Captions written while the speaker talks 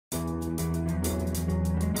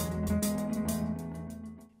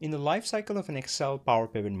In the life cycle of an Excel Power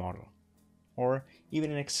Pivot model, or even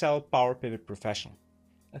an Excel Power Pivot Professional,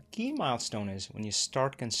 a key milestone is when you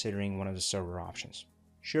start considering one of the server options: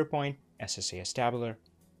 SharePoint, SSAS Tabular,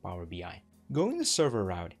 Power BI. Going the server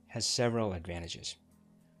route has several advantages.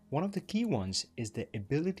 One of the key ones is the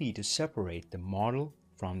ability to separate the model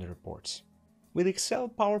from the reports. With Excel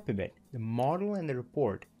Power Pivot, the model and the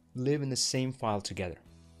report live in the same file together.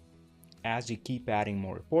 As you keep adding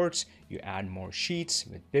more reports, you add more sheets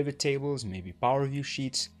with pivot tables, maybe Power View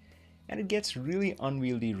sheets, and it gets really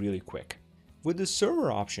unwieldy really quick. With the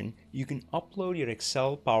server option, you can upload your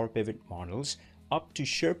Excel Power Pivot models up to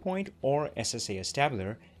SharePoint or SSAS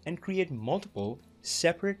Tabular and create multiple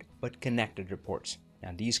separate but connected reports.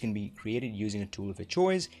 Now these can be created using a tool of your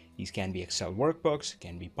choice. These can be Excel workbooks,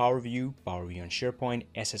 can be Power View on SharePoint,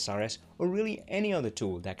 SSRS, or really any other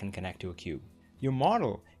tool that can connect to a cube. Your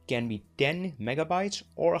model can be 10 megabytes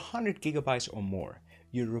or 100 gigabytes or more.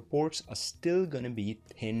 Your reports are still going to be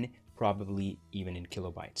thin, probably even in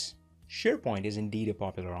kilobytes. SharePoint is indeed a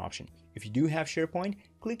popular option. If you do have SharePoint,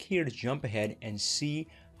 click here to jump ahead and see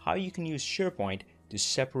how you can use SharePoint to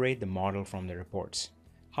separate the model from the reports.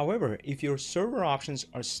 However, if your server options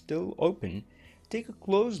are still open, take a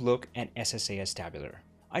close look at SSAS Tabular.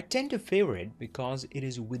 I tend to favor it because it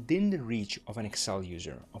is within the reach of an Excel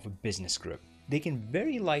user of a business group. They can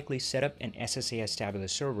very likely set up an SSAS Tabular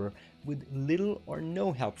server with little or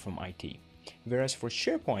no help from IT. Whereas for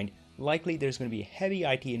SharePoint, likely there's going to be heavy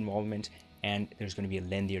IT involvement and there's going to be a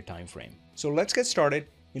lengthier time frame. So let's get started.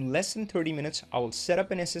 In less than 30 minutes, I will set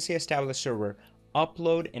up an SSAS Tabular server,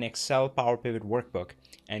 upload an Excel Power Pivot workbook,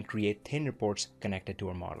 and create thin reports connected to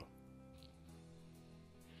our model.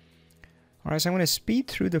 All right, so I'm going to speed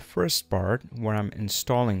through the first part where I'm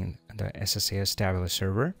installing the SSAS Tabular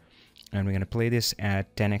server, and we're going to play this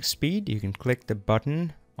at 10x speed. You can click the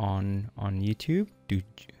button on YouTube to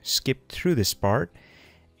skip through this part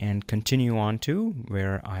and continue on to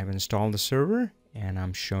where I've installed the server and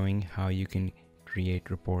I'm showing how you can create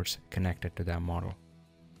reports connected to that model.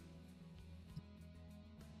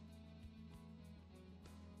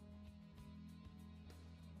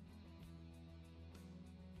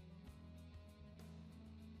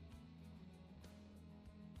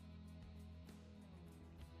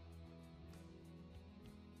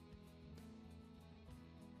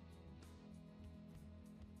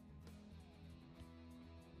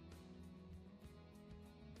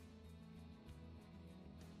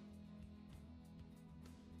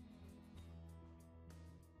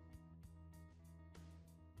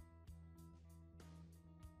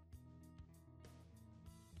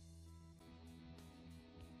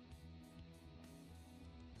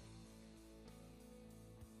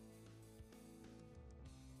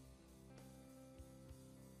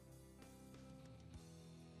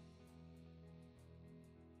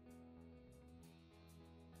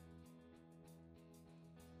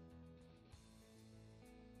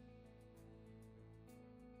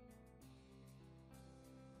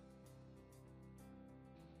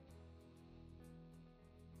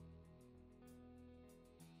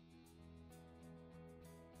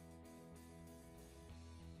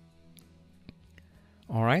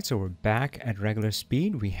 All right, so we're back at regular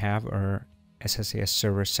speed. We have our SSAS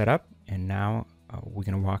server set up, and now we're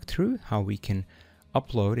going to walk through how we can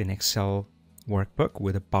upload an Excel workbook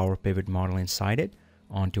with a Power Pivot model inside it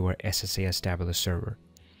onto our SSAS Tabular server.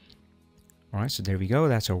 All right, so there we go.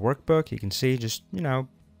 That's our workbook. You can see just, a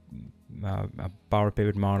Power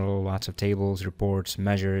Pivot model, lots of tables, reports,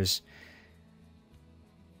 measures.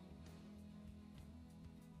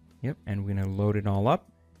 Yep, and we're going to load it all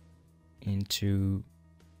up into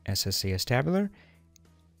SSAS Tabular,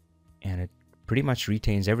 and it pretty much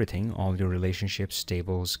retains everything, all your relationships,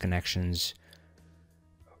 tables, connections,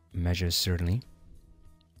 measures certainly.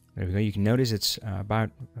 There we go. You can notice it's about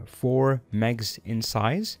 4 megs in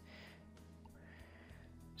size.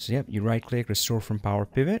 So yep, you right click, restore from Power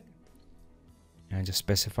Pivot, and just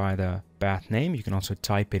specify the path name. You can also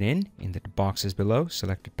type it in the boxes below,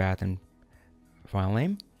 select the path and file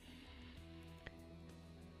name.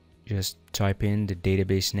 Just type in the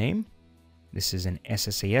database name. This is an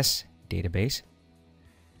SSAS database.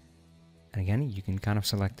 And again, you can kind of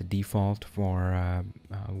select the default for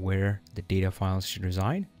where the data files should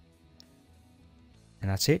reside. And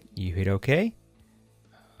that's it. You hit OK.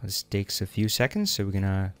 This takes a few seconds, so we're going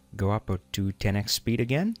to go up to 10x speed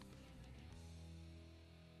again.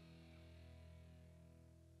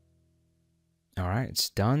 All right, it's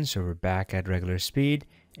done. So we're back at regular speed.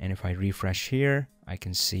 And if I refresh here, I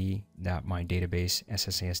can see that my database,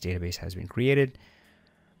 SSAS database, has been created.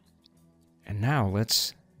 And now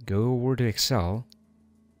let's go over to Excel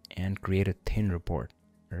and create a thin report.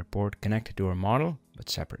 a report connected to our model, but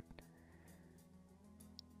separate.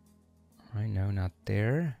 All right, no, not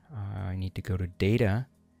there. I need to go to data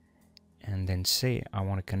and then say I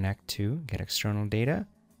want to connect to get external data,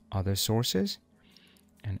 other sources,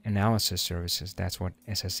 and analysis services. That's what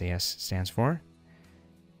SSAS stands for.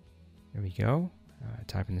 There we go.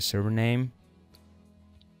 Type in the server name.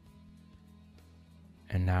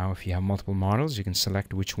 And now if you have multiple models, you can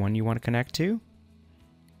select which one you want to connect to.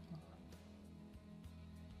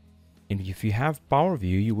 And if you have Power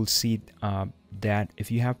View, you will see that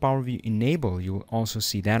if you have Power View enabled, you will also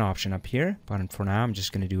see that option up here. But for now, I'm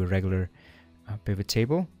just going to do a regular pivot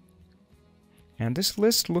table. And this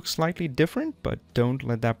list looks slightly different, but don't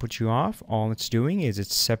let that put you off. All it's doing is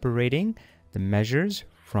it's separating the measures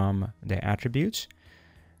from the attributes.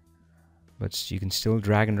 But you can still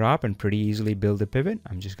drag and drop and pretty easily build a pivot.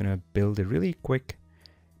 I'm just going to build a really quick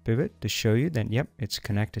pivot to show you that, yep, it's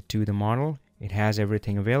connected to the model. It has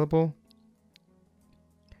everything available.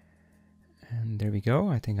 And there we go.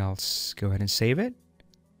 I think I'll go ahead and save it.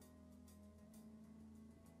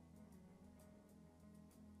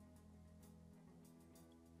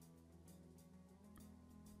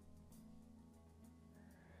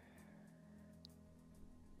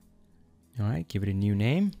 All right, give it a new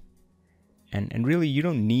name. And really, you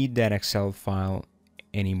don't need that Excel file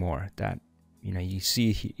anymore. That, you know, you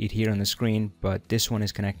see it here on the screen, but this one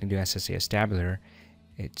is connecting to SSAS Tabular.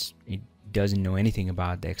 It doesn't know anything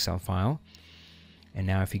about the Excel file. And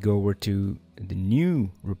now if you go over to the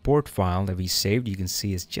new report file that we saved, you can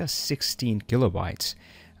see it's just 16 kilobytes.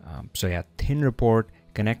 So yeah, thin report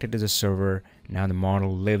connected to the server. Now the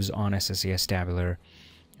model lives on SSAS Tabular.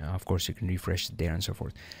 Of course, you can refresh the data and so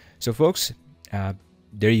forth. So folks,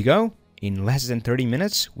 there you go. In less than 30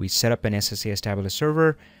 minutes, we set up an SSAS Tabular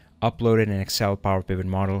server, uploaded an Excel Power Pivot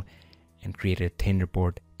model, and created a thin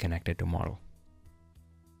report connected to model.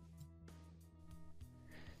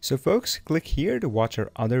 So folks, click here to watch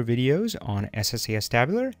our other videos on SSAS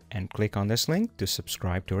Tabular and click on this link to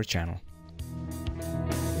subscribe to our channel.